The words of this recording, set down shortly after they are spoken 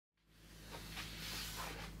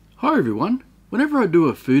Hi everyone. Whenever I do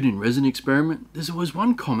a food in resin experiment, there's always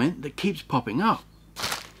one comment that keeps popping up.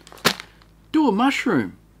 Do a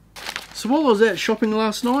mushroom. So while I was out shopping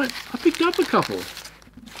last night, I picked up a couple.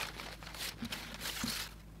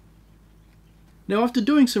 Now after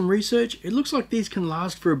doing some research, it looks like these can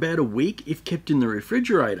last for about a week if kept in the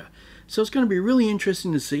refrigerator. So it's going to be really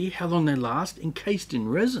interesting to see how long they last encased in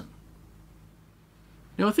resin.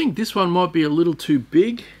 Now I think this one might be a little too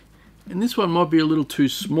big, and this one might be a little too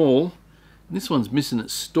small, and this one's missing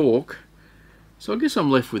its stalk, so I guess I'm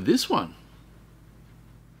left with this one.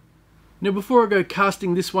 Now before I go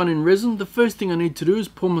casting this one in resin, the first thing I need to do is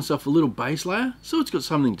pour myself a little base layer so it's got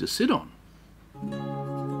something to sit on.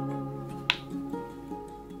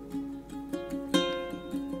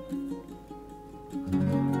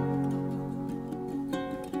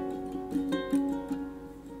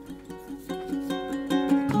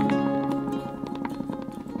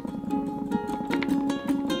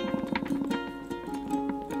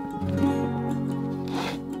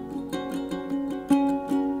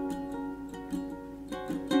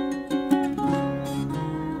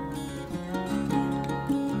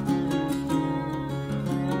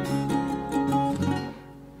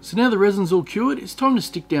 So now the resin's all cured, it's time to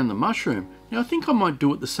stick down the mushroom. Now I think I might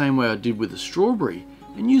do it the same way I did with the strawberry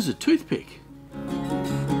and use a toothpick.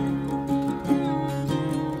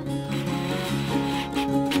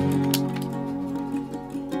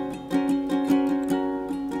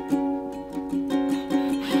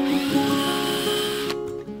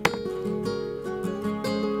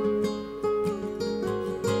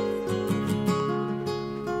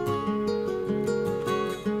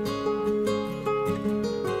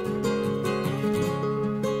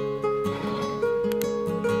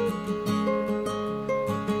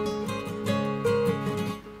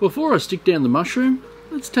 Before I stick down the mushroom,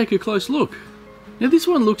 let's take a close look. Now this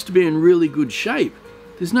one looks to be in really good shape.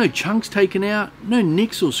 There's no chunks taken out, no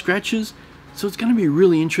nicks or scratches, so it's going to be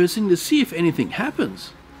really interesting to see if anything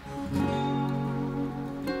happens.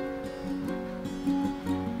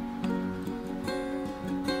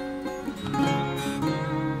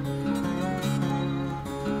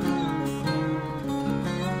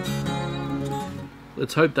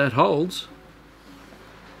 Let's hope that holds.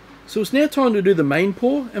 So it's now time to do the main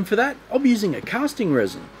pour, and for that I'll be using a casting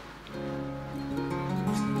resin.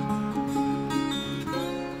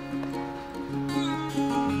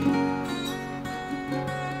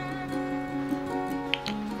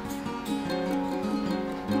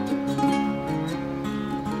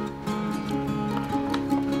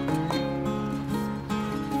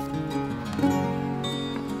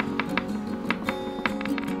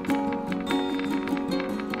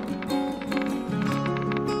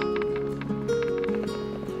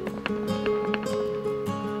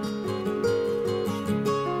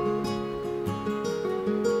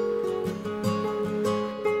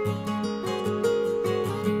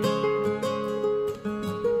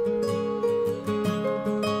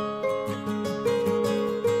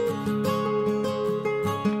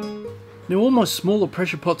 Now all my smaller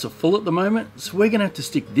pressure pots are full at the moment, so we're going to have to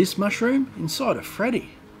stick this mushroom inside a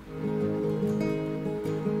Freddy.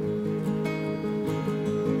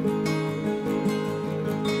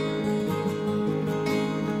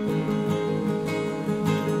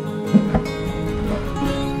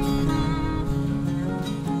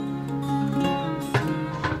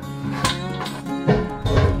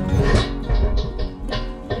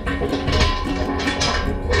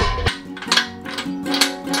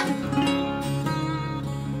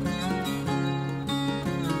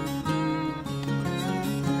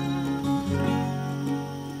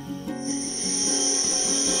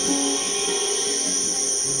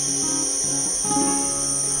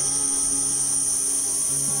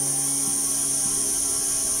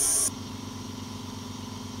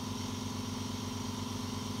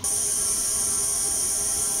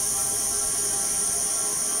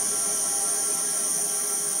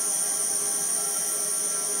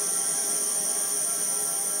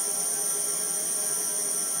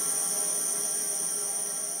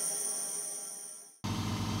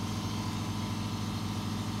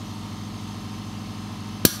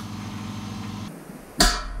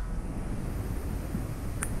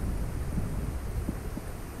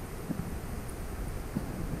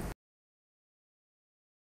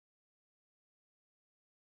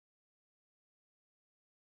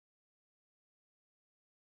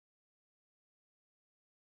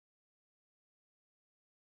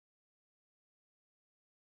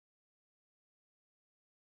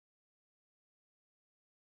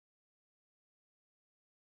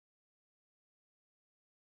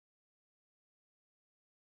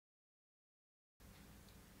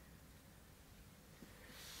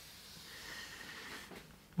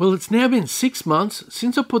 Well, it's now been 6 months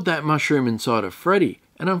since I put that mushroom inside of Freddy,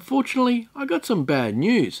 and unfortunately I got some bad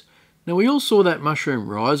news. Now we all saw that mushroom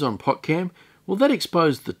rise on PotCam. Well, that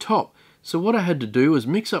exposed the top, so what I had to do was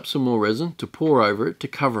mix up some more resin to pour over it to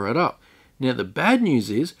cover it up. Now the bad news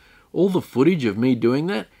is, all the footage of me doing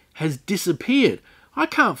that has disappeared. I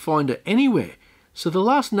can't find it anywhere. So the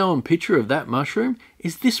last known picture of that mushroom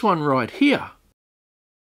is this one right here.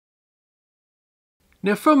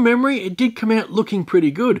 Now from memory it did come out looking pretty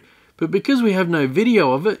good, but because we have no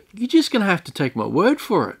video of it, you're just going to have to take my word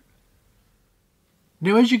for it.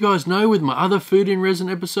 Now as you guys know, with my other food in resin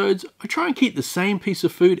episodes, I try and keep the same piece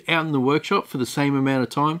of food out in the workshop for the same amount of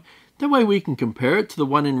time. That way we can compare it to the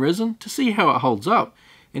one in resin to see how it holds up.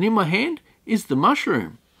 And in my hand is the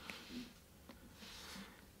mushroom.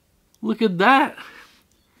 Look at that.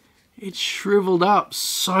 It's shriveled up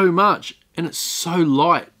so much and it's so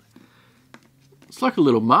light. It's like a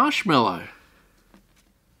little marshmallow.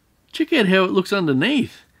 Check out how it looks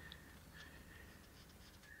underneath.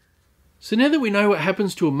 So now that we know what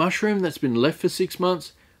happens to a mushroom that's been left for 6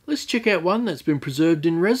 months, let's check out one that's been preserved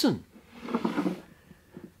in resin.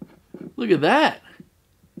 Look at that.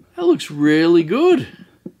 That looks really good.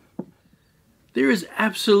 There is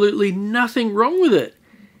absolutely nothing wrong with it.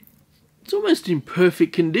 It's almost in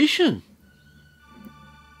perfect condition.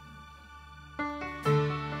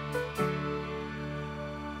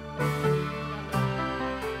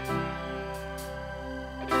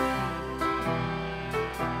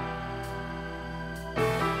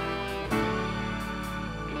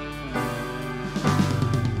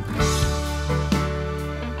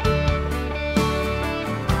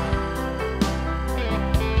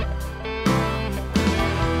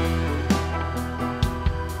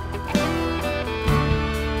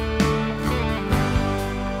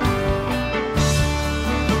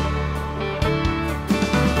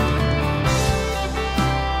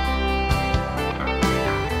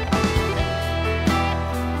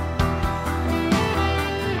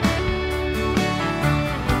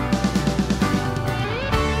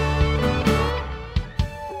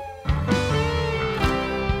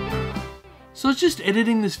 So I was just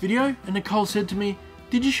editing this video and Nicole said to me,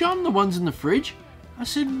 "Did you show them the ones in the fridge?" I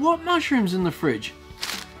said, "What mushrooms in the fridge?"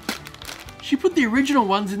 She put the original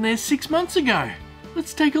ones in there 6 months ago.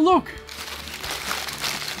 Let's take a look.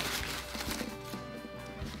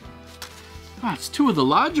 Ah, it's two of the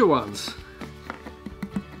larger ones.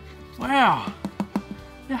 Wow,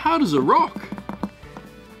 they're hard as a rock.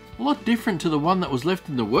 A lot different to the one that was left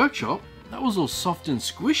in the workshop. That was all soft and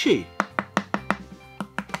squishy.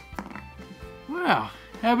 Wow,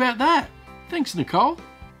 how about that? Thanks, Nicole.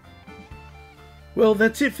 Well,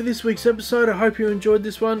 that's it for this week's episode. I hope you enjoyed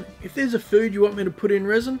this one. If there's a food you want me to put in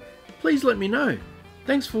resin, please let me know.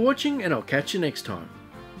 Thanks for watching and I'll catch you next time.